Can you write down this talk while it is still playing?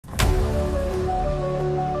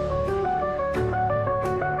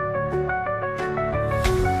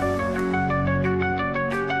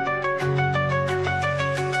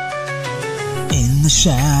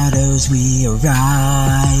shadows we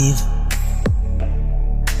arrive,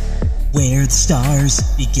 where the stars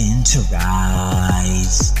begin to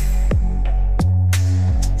rise.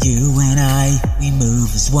 You and I, we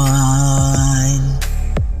move as one,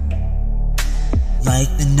 like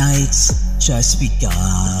the night's just begun.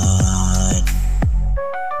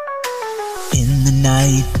 In the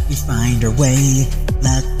night, we find our way,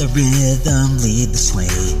 let the rhythm lead the sway.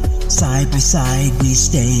 Side by side, we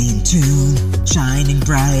stay in tune, shining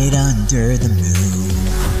bright under the moon.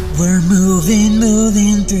 We're moving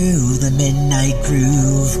through the midnight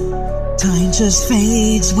groove. Time just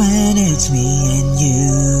fades when it's me and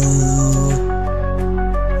you.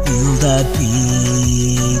 Feel the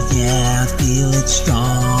beat, yeah, feel it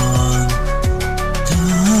strong.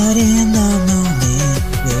 Caught in the moment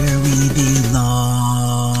where we belong.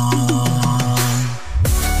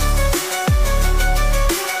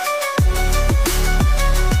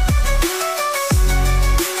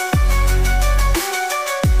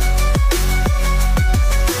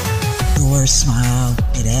 Your smile,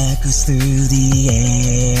 it echoes through the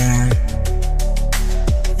air.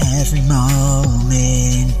 Every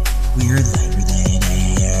moment, we're lighter than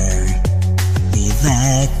air. We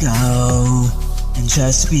let go and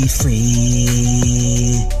just be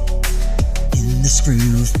free. In this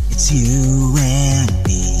groove, it's you and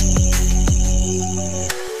me.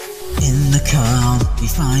 In the calm, we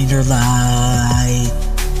find our light.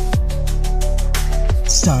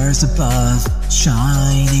 Stars above,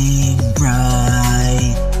 shining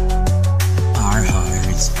bright. Our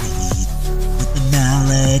hearts beat with the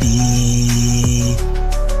melody,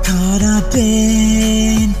 caught up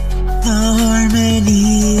in the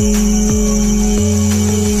harmony.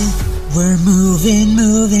 We're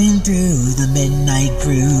moving through the midnight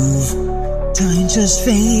groove. Time just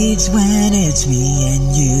fades when it's me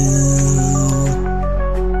and you.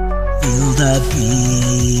 Feel the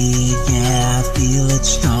beat, yeah, feel it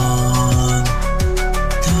strong.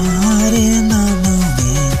 Caught in the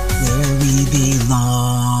moment where we belong.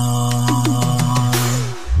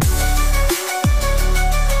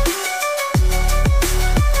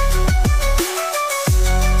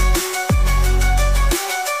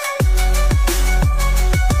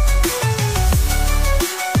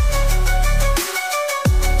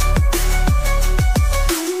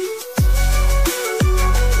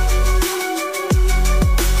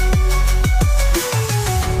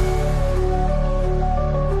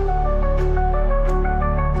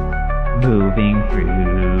 Moving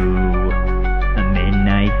through the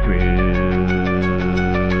midnight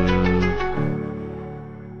groove.